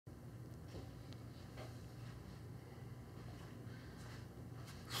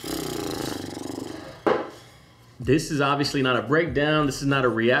This is obviously not a breakdown, this is not a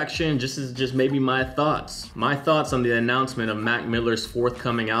reaction, this is just maybe my thoughts. My thoughts on the announcement of Mac Miller's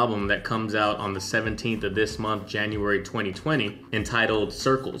forthcoming album that comes out on the 17th of this month, January 2020, entitled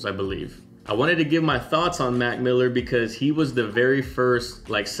Circles, I believe. I wanted to give my thoughts on Mac Miller because he was the very first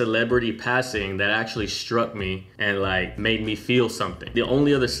celebrity passing that actually struck me and made me feel something. The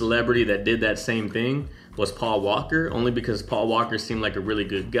only other celebrity that did that same thing was Paul Walker, only because Paul Walker seemed like a really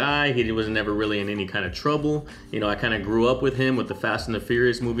good guy. He was never really in any kind of trouble. You know, I kind of grew up with him with the Fast and the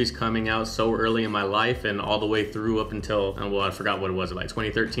Furious movies coming out so early in my life and all the way through up until, well, I forgot what it was,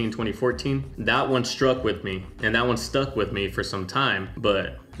 2013, 2014. That one struck with me and that one stuck with me for some time,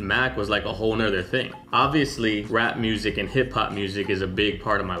 but Mac was like a whole nother thing. Obviously, rap music and hip hop music is a big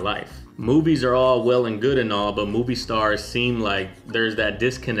part of my life. Movies are all well and good and all, but movie stars seem like there's that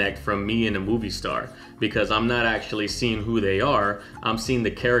disconnect from me and a movie star because I'm not actually seeing who they are, I'm seeing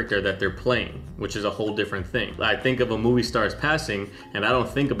the character that they're playing, which is a whole different thing. I think of a movie star's passing and I don't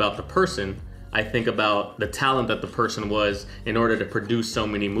think about the person, I think about the talent that the person was in order to produce so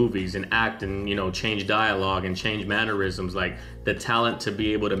many movies and act and, you know, change dialogue and change mannerisms, like the talent to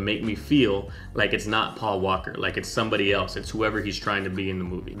be able to make me feel like it's not Paul Walker, like it's somebody else, it's whoever he's trying to be in the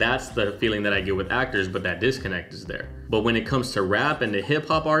movie. That's the feeling that I get with actors, but that disconnect is there. But when it comes to rap and to hip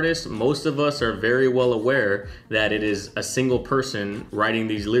hop artists, most of us are very well aware that it is a single person writing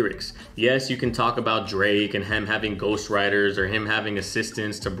these lyrics. Yes, you can talk about Drake and him having ghostwriters or him having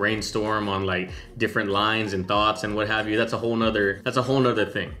assistants to brainstorm on different lines and thoughts and what have you. That's a whole nother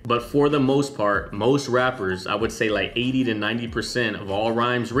thing. But for the most part, most rappers, I would say 80 to 90% of all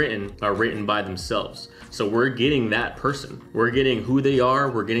rhymes written are written by themselves. So we're getting that person. We're getting who they are,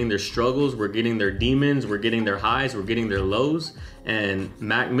 we're getting their struggles, we're getting their demons, we're getting their highs, we're getting their lows. And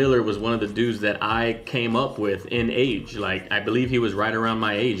Mac Miller was one of the dudes that I came up with in age. I believe he was right around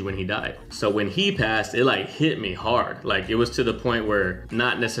my age when he died. So when he passed, it hit me hard. It was to the point where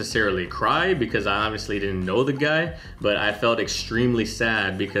not necessarily cry because I obviously didn't know the guy, but I felt extremely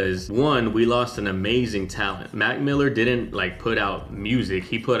sad because one, we lost an amazing talent. Mac Miller didn't put out music,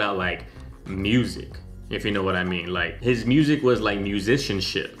 he put out music, if you know what I mean. His music was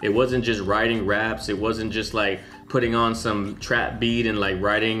musicianship. It wasn't just writing raps, it wasn't just putting on some trap beat and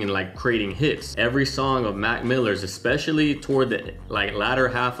writing and creating hits. Every song of Mac Miller's, especially toward the latter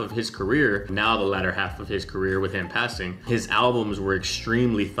half of his career, now the latter half of his career with him passing, his albums were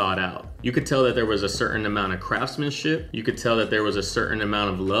extremely thought out. You could tell that there was a certain amount of craftsmanship. You could tell that there was a certain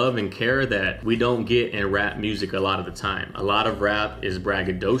amount of love and care that we don't get in rap music a lot of the time. A lot of rap is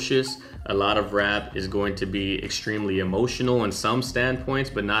braggadocious. A lot of rap is going to be extremely emotional in some standpoints,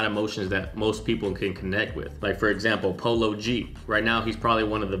 but not emotions that most people can connect with. For example, Polo G. Right now, he's probably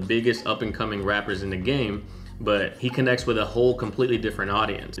one of the biggest up-and-coming rappers in the game, but he connects with a whole completely different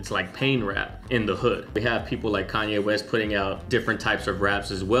audience. It's like pain rap in the hood. We have people like Kanye West putting out different types of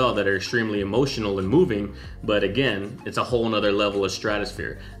raps as well that are extremely emotional and moving, but again, it's a whole nother level of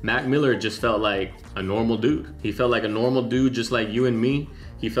stratosphere. Mac Miller just felt like a normal dude. He felt like a normal dude just like you and me.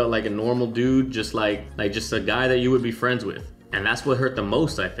 He felt like a normal dude just just a guy that you would be friends with. And that's what hurt the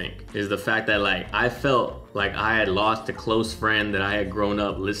most, I think, is the fact that I felt like I had lost a close friend that I had grown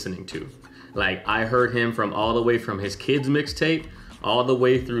up listening to. I heard him from all the way from his kids mixtape all the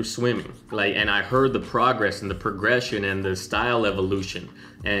way through Swimming. And I heard the progress and the progression and the style evolution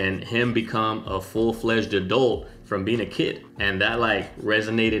and him become a full-fledged adult from being a kid. And that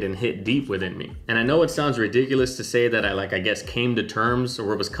resonated and hit deep within me. And I know it sounds ridiculous to say that I guess came to terms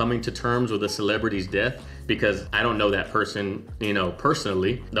or was coming to terms with a celebrity's death, because I don't know that person,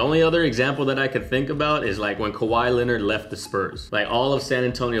 personally. The only other example that I could think about is when Kawhi Leonard left the Spurs. All of San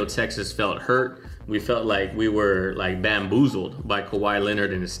Antonio, Texas felt hurt. We felt like we were bamboozled by Kawhi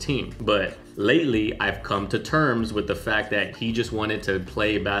Leonard and his team. But lately, I've come to terms with the fact that he just wanted to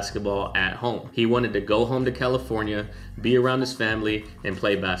play basketball at home. He wanted to go home to California, be around his family, and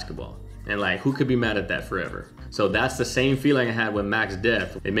play basketball. And who could be mad at that forever? So that's the same feeling I had with Mac's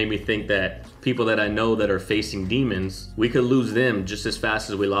death. It made me think that people that I know that are facing demons, we could lose them just as fast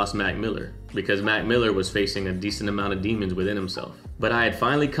as we lost Mac Miller, because Mac Miller was facing a decent amount of demons within himself. But I had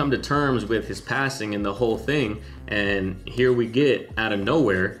finally come to terms with his passing and the whole thing, and here we get out of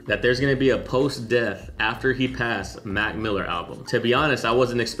nowhere that there's gonna be a post-death after he passed Mac Miller album. To be honest, I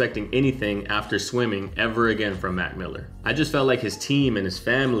wasn't expecting anything after Swimming ever again from Mac Miller. I just felt like his team and his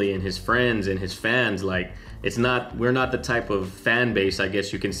family and his friends and his fans, we're not the type of fan base, I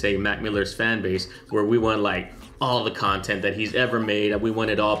guess you can say, Mac Miller's fan base, where we want all the content that he's ever made, and we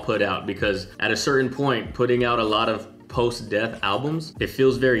want it all put out, because at a certain point, putting out a lot of post-death albums, it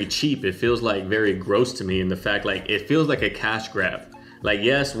feels very cheap. It feels very gross to me in the fact it feels like a cash grab. Like,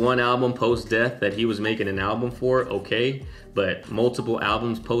 yes, one album post-death that he was making an album for, okay, but multiple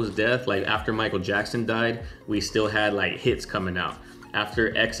albums post-death, like after Michael Jackson died, we still had like hits coming out.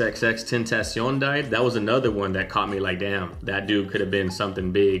 After XXXTentacion died, that was another one that caught me like, damn, that dude could have been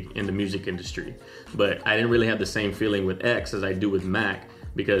something big in the music industry. But I didn't really have the same feeling with X as I do with Mac,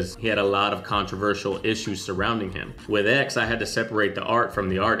 because he had a lot of controversial issues surrounding him. With X, I had to separate the art from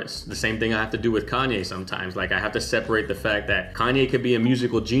the artist. The same thing I have to do with Kanye sometimes. Like, I have to separate the fact that Kanye could be a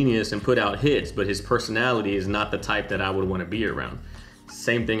musical genius and put out hits, but his personality is not the type that I would want to be around.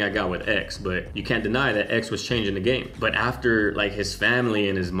 Same thing I got with X, but you can't deny that X was changing the game. But after like his family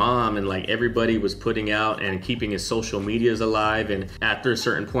and his mom and like everybody was putting out and keeping his social medias alive, and after a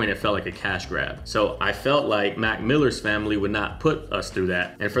certain point it felt like a cash grab. So I felt like Mac Miller's family would not put us through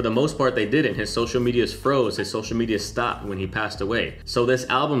that, and for the most part they didn't. His social medias froze, his social media stopped when he passed away. So this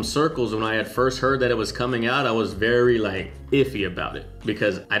album Circles, when I had first heard that it was coming out, I was very like iffy about it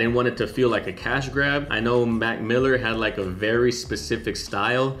because I didn't want it to feel like a cash grab. I know Mac Miller had like a very specific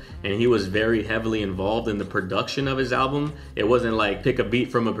style and he was very heavily involved in the production of his album. It wasn't like pick a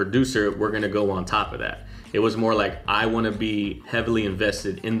beat from a producer, we're gonna go on top of that. It was more like, I want to be heavily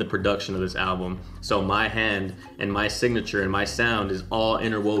invested in the production of this album, so my hand and my signature and my sound is all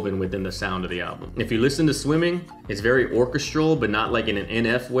interwoven within the sound of the album. If you listen to Swimming, it's very orchestral, but not like in an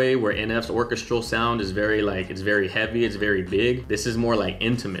NF way, where NF's orchestral sound is very like, it's very heavy, it's very big. This is more like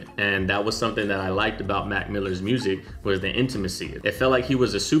intimate, and that was something that I liked about Mac Miller's music, was the intimacy. It felt like he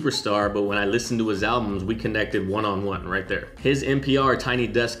was a superstar, but when I listened to his albums, we connected one-on-one right there. His NPR Tiny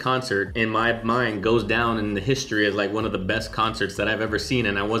Desk concert, in my mind, goes down in the history as like one of the best concerts that I've ever seen,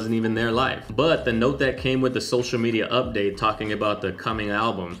 and I wasn't even there live. But the note that came with the social media update talking about the coming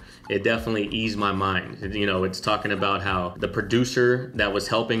album, it definitely eased my mind. You know, it's talking about how the producer that was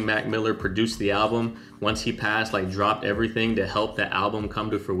helping Mac Miller produce the album, once he passed, like dropped everything to help the album come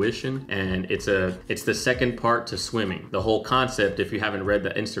to fruition. And it's the second part to Swimming. The whole concept, if you haven't read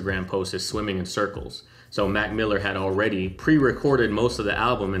the Instagram post, is Swimming in Circles. So Mac Miller had already pre-recorded most of the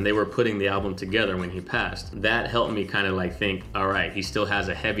album, and they were putting the album together when he passed. That helped me kind of like think, all right, he still has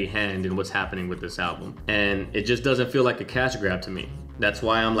a heavy hand in what's happening with this album. And it just doesn't feel like a cash grab to me. That's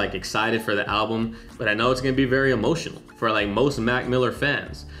why I'm like excited for the album, but I know it's gonna be very emotional for like most Mac Miller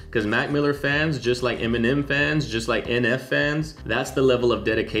fans. Because Mac Miller fans, just like Eminem fans, just like NF fans, that's the level of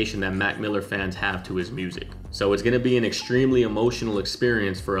dedication that Mac Miller fans have to his music. So it's gonna be an extremely emotional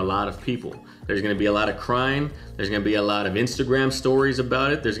experience for a lot of people. There's gonna be a lot of crying, there's gonna be a lot of Instagram stories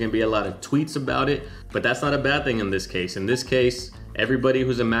about it, there's gonna be a lot of tweets about it, but that's not a bad thing in this case. In this case, everybody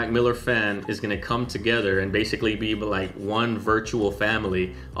who's a Mac Miller fan is gonna come together and basically be like one virtual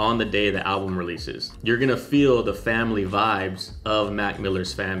family on the day the album releases. You're gonna feel the family vibes of Mac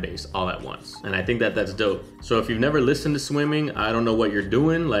Miller's fan base all at once. And I think that that's dope. So if you've never listened to Swimming, I don't know what you're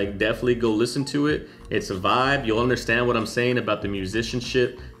doing, like definitely go listen to it. It's a vibe. You'll understand what I'm saying about the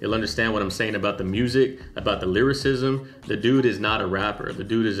musicianship. You'll understand what I'm saying about the music, about the lyricism. The dude is not a rapper. The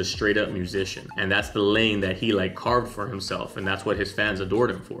dude is a straight up musician. And that's the lane that he like carved for himself. And that's what his fans adored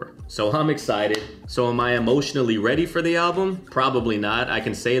him for. So I'm excited. So am I emotionally ready for the album? Probably not. I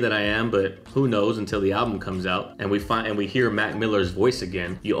can say that I am, but who knows until the album comes out and we hear Mac Miller's voice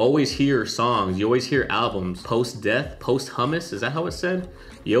again. You always hear songs, you always hear albums post-death, post-hummus, is that how it's said?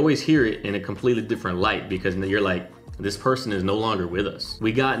 You always hear it in a completely different light because you're like, this person is no longer with us.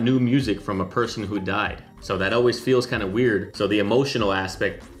 We got new music from a person who died. So that always feels kind of weird. So the emotional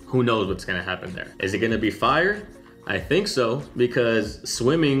aspect, who knows what's gonna happen there? Is it gonna be fire? I think so, because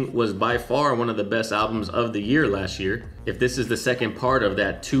Swimming was by far one of the best albums of the year last year. If this is the second part of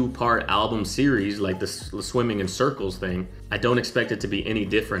that two-part album series, like the Swimming in Circles thing, I don't expect it to be any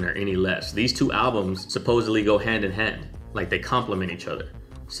different or any less. These two albums supposedly go hand in hand, like they complement each other.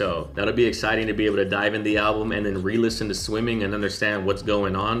 So that'll be exciting to be able to dive in the album and then re-listen to Swimming and understand what's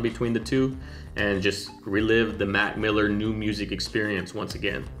going on between the two and just relive the Mac Miller new music experience once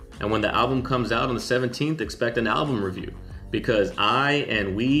again. And when the album comes out on the 17th, expect an album review, because I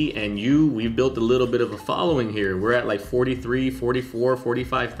and we and you, we've built a little bit of a following here. We're at like 43, 44,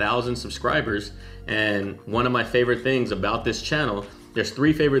 45,000 subscribers. And one of my favorite things about this channel, there's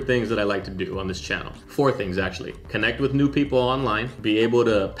 3 favorite things that I like to do on this channel. 4 things actually. Connect with new people online, be able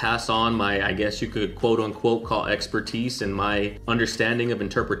to pass on my, I guess you could quote unquote call expertise and my understanding of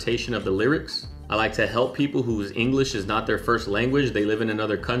interpretation of the lyrics. I like to help people whose English is not their first language. They live in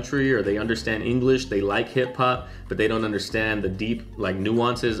another country or they understand English, they like hip hop, but they don't understand the deep like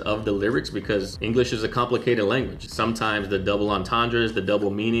nuances of the lyrics because English is a complicated language. Sometimes the double entendres, the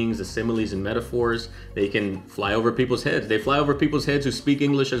double meanings, the similes and metaphors, they can fly over people's heads. They fly over people's heads who speak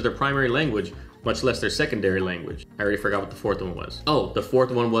English as their primary language much less their secondary language. I already forgot what the fourth one was. Oh, the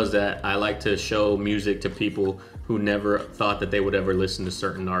fourth one was that I like to show music to people who never thought that they would ever listen to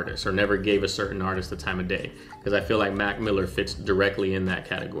certain artists or never gave a certain artist the time of day, because I feel like Mac Miller fits directly in that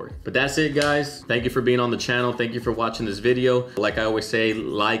category. But that's it, guys. Thank you for being on the channel. Thank you for watching this video. Like I always say,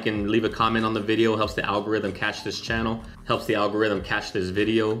 like and leave a comment on the video. Helps the algorithm catch this channel, helps the algorithm catch this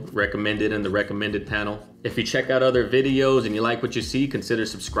video, recommended in the recommended panel. If you check out other videos and you like what you see, consider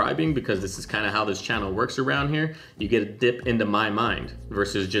subscribing, because this is kind of how this channel works around here. You get a dip into my mind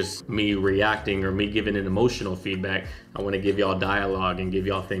versus just me reacting or me giving an emotional feedback. I want to give y'all dialogue and give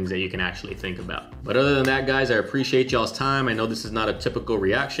y'all things that you can actually think about. But other than that, guys, I appreciate y'all's time. I know this is not a typical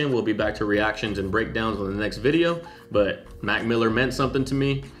reaction. We'll be back to reactions and breakdowns on the next video, but Mac Miller meant something to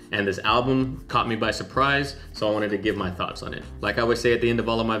me, and this album caught me by surprise, so I wanted to give my thoughts on it. Like I always say at the end of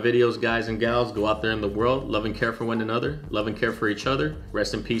all of my videos, guys and gals, go out there in the world, love and care for one another, love and care for each other.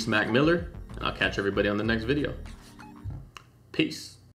 Rest in peace, Mac Miller, and I'll catch everybody on the next video. Peace.